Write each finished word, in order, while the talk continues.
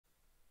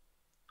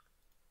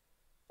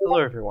Hello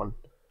everyone.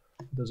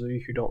 Those of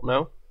you who don't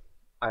know,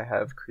 I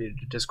have created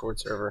a Discord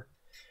server.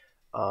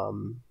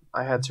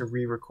 I had to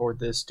re-record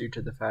this due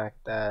to the fact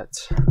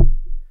that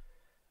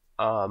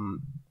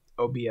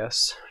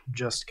OBS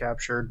just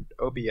captured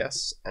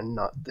OBS and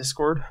not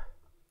Discord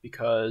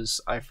because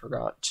I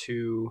forgot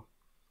to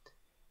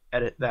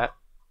edit that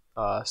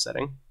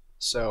setting.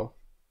 So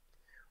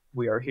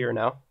we are here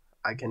now.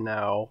 I can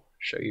now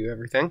show you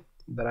everything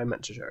that I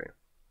meant to show you.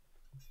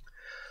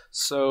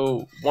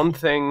 So one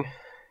thing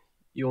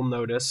you'll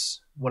notice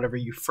whenever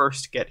you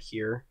first get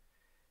here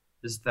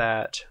is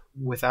that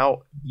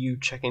without you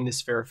checking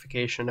this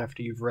verification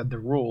after you've read the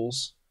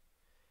rules,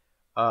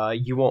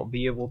 you won't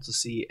be able to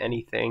see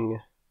anything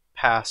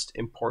past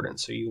important.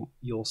 So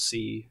you'll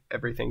see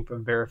everything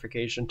from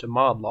verification to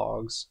mod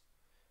logs,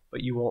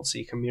 but you won't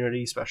see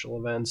community, special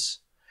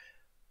events,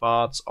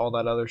 bots, all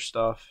that other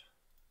stuff.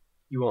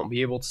 You won't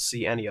be able to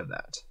see any of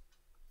that.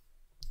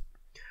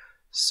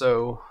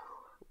 So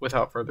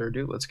without further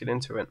ado, let's get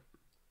into it.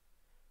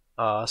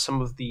 Some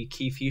of the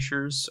key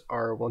features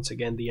are, once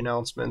again, the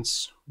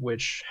announcements,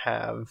 which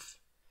have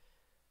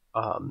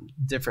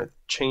different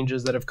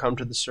changes that have come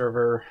to the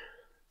server,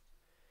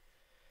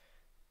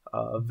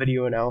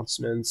 video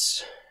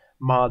announcements,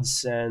 mod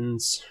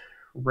sends,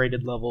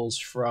 rated levels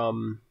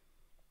from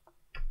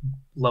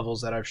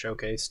levels that I've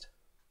showcased.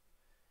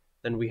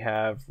 Then we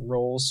have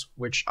roles,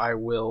 which I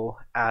will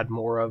add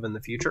more of in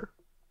the future.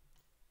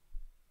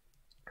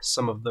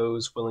 Some of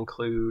those will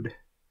include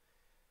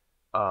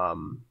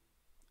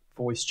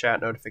voice chat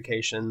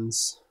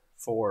notifications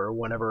for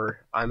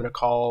whenever I'm in a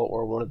call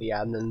or one of the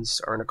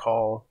admins are in a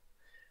call,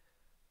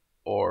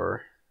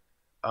 or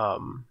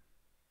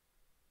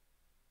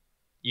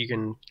you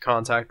can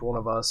contact one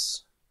of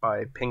us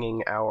by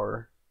pinging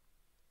our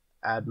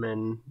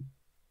admin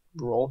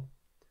role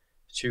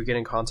to get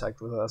in contact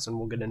with us, and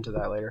we'll get into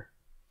that later.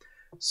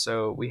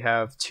 So we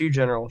have two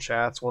general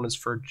chats. One is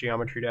for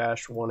Geometry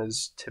Dash, one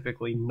is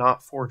typically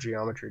not for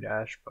Geometry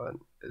Dash, but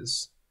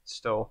is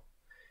still,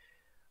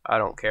 I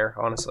don't care,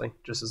 honestly,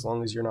 just as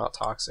long as you're not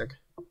toxic.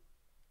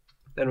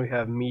 Then we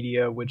have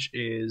media, which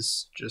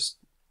is just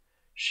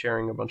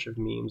sharing a bunch of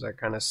memes. I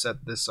kind of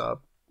set this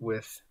up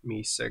with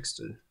Me6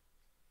 to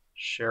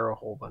share a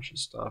whole bunch of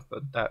stuff,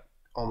 but that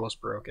almost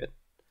broke it.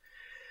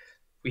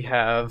 We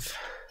have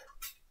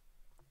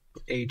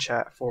a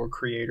chat for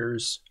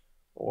creators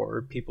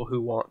or people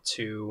who want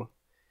to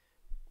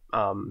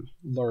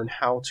learn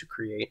how to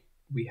create.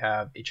 We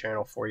have a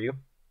channel for you.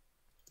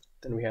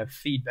 Then we have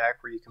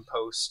feedback, where you can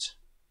post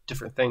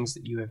different things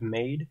that you have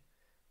made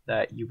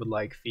that you would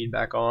like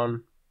feedback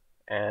on,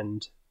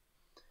 and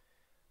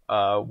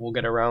we'll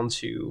get around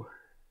to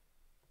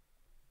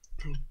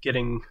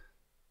getting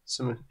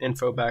some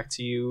info back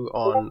to you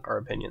on our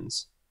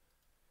opinions.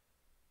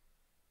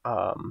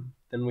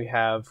 Then we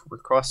have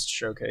request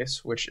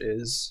showcase, which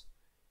is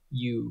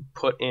you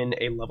put in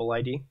a level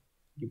ID,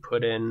 you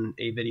put in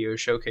a video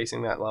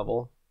showcasing that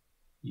level,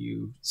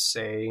 you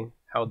say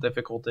how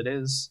difficult it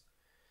is,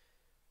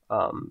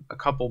 a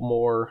couple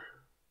more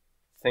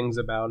things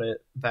about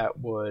it that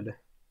would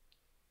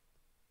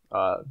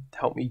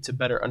help me to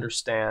better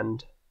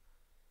understand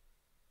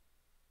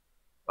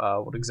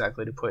what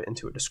exactly to put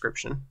into a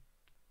description.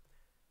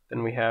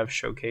 Then we have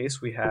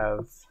showcase. We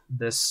have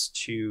this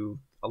to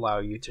allow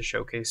you to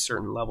showcase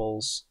certain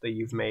levels that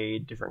you've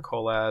made, different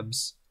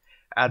collabs.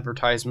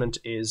 Advertisement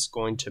is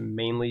going to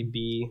mainly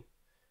be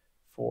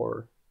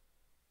for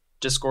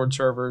Discord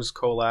servers,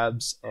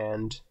 collabs,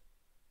 and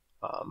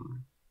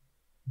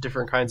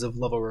different kinds of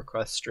level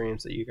request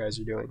streams that you guys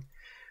are doing.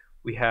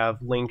 We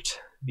have linked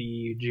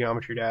the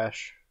Geometry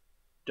Dash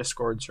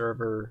Discord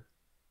server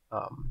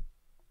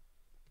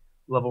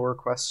level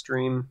request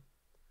stream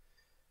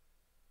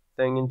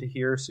thing into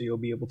here, so you'll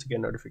be able to get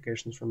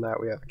notifications from that.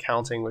 We have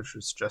accounting, which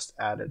was just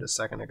added a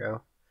second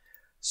ago.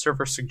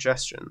 Server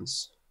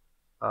suggestions.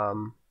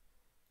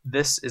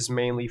 This is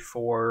mainly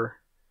for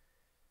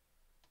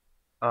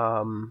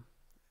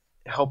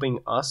helping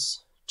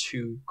us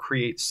to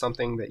create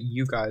something that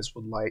you guys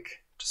would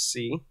like to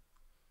see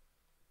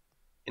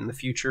in the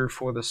future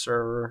for the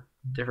server,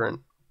 different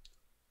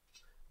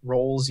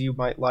roles you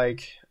might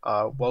like,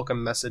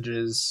 welcome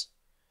messages.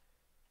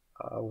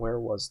 Where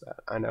was that?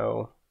 I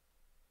know,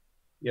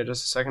 yeah,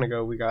 just a second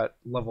ago we got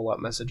level up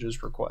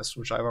messages requests,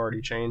 which I've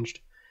already changed.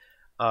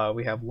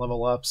 We have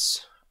level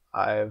ups.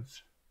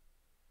 I've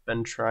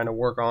been trying to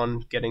work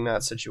on getting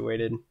that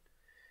situated.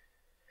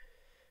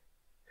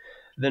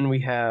 Then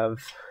we have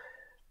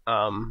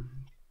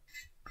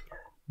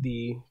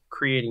the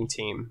creating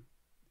team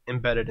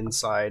embedded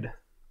inside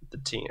the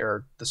team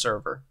or the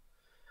server.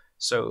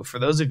 So for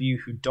those of you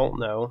who don't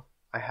know,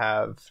 I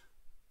have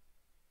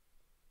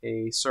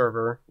a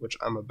server which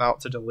I'm about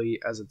to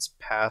delete as it's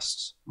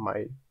past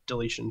my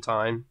deletion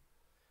time.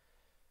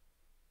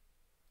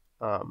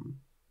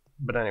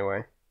 But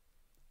anyway,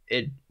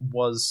 it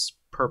was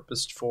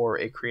purposed for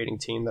a creating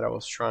team that I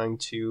was trying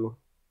to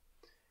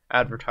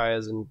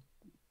advertise and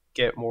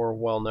get more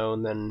well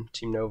known than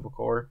Team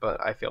Novacore, but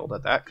I failed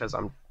at that because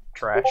I'm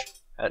trash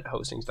at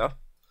hosting stuff.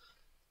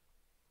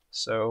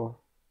 So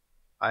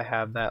I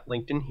have that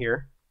linked in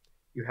here.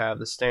 You have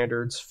the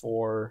standards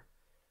for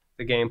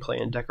the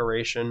gameplay and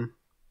decoration.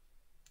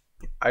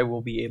 I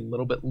will be a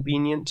little bit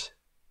lenient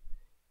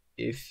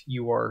if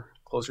you are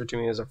closer to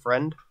me as a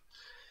friend.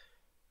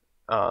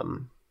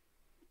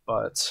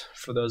 But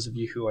for those of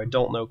you who I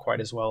don't know quite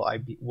as well,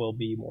 will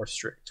be more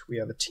strict. We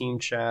have a team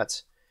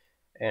chat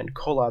and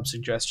collab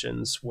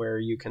suggestions where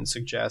you can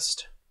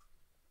suggest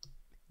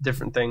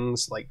different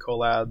things like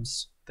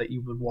collabs that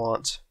you would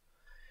want.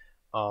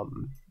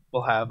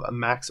 We'll have a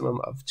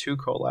maximum of 2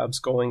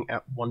 collabs going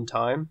at one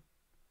time.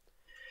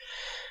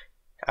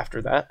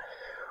 After that,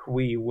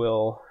 we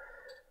will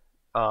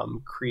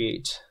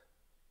create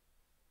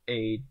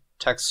a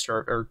text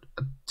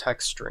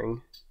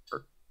string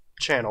or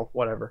channel,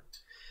 whatever,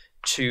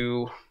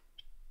 to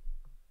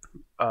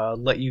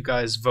let you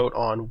guys vote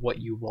on what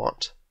you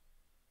want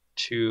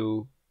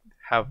to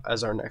have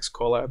as our next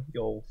collab.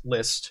 You'll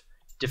list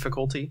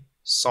difficulty,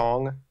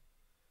 song.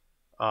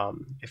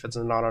 If it's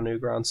not a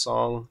Newgrounds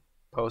song,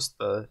 post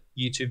the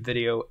YouTube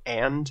video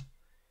and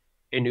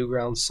a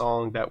Newgrounds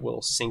song that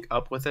will sync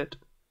up with it.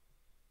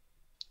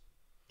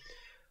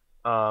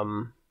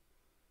 And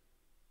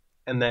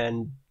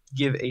then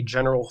give a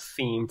general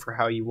theme for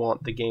how you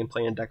want the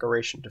gameplay and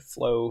decoration to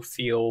flow,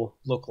 feel,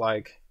 look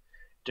like,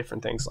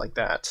 different things like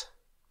that.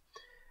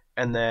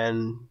 And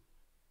then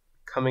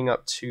coming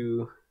up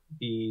to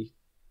the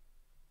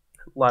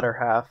latter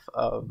half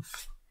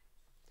of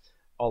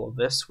all of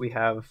this, we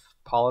have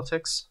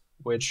politics,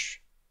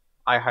 which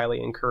I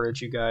highly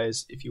encourage you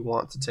guys, if you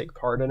want to take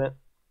part in it,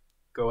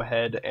 go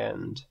ahead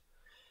and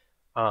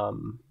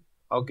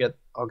I'll get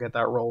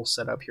that role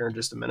set up here in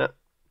just a minute.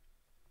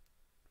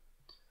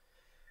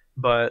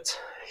 But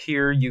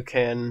here you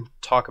can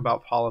talk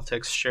about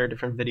politics, share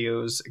different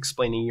videos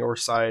explaining your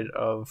side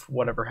of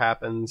whatever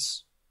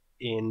happens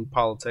in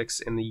politics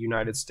in the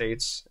United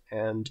States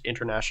and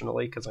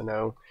internationally, because I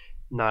know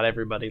not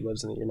everybody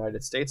lives in the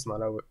United States,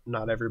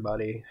 not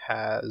everybody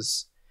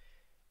has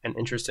an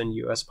interest in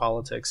US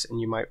politics, and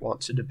you might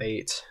want to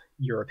debate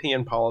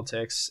European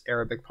politics,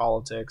 Arabic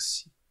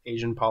politics,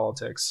 Asian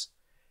politics,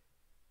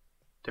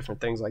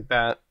 different things like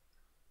that.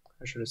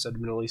 I should have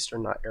said Middle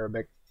Eastern, not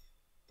Arabic.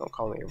 Don't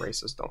call me a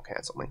racist, don't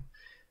cancel me.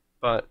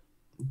 But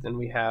then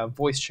we have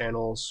voice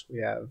channels, we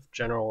have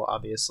general,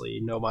 obviously,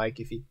 no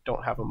mic. If you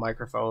don't have a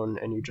microphone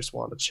and you just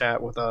want to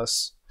chat with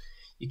us,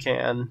 you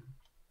can.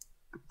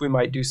 We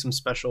might do some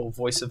special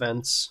voice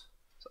events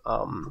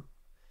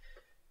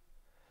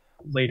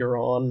later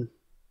on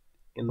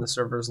in the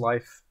server's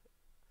life.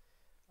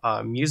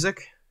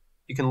 Music,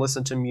 you can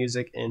listen to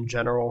music in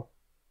general,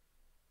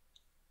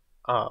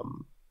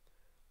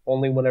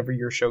 only whenever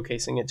you're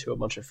showcasing it to a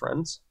bunch of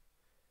friends.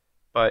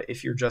 But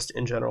if you're just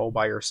in general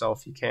by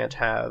yourself, you can't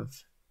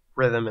have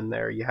rhythm in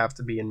there. You have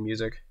to be in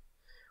music.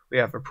 We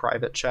have a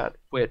private chat,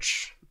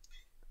 which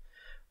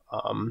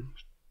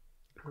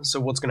so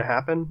what's going to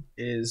happen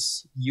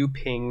is you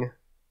ping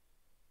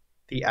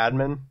the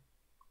admin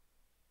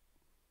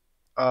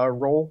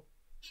role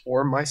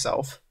or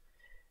myself,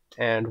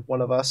 and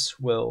one of us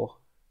will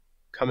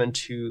come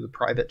into the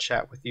private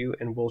chat with you,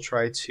 and we'll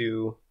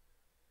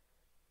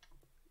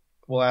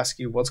ask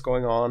you what's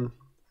going on,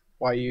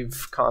 why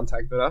you've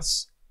contacted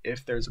us.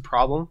 If there's a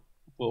problem,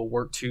 we'll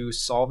work to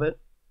solve it.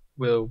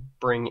 We'll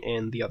bring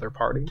in the other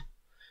party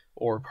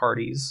or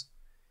parties,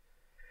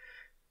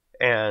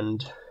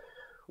 and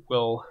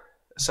we'll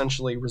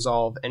essentially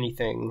resolve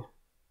anything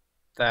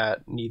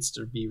that needs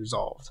to be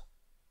resolved.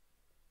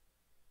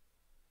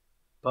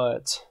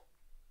 But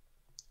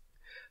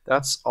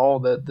that's all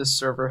that this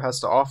server has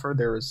to offer.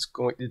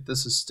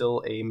 This is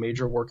still a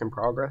major work in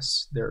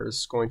progress.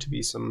 There's going to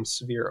be some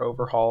severe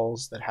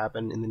overhauls that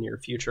happen in the near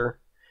future.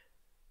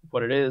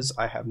 What it is,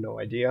 I have no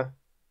idea.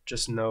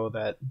 Just know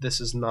that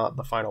this is not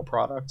the final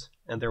product,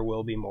 and there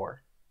will be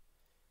more.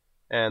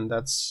 And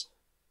that's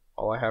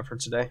all I have for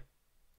today.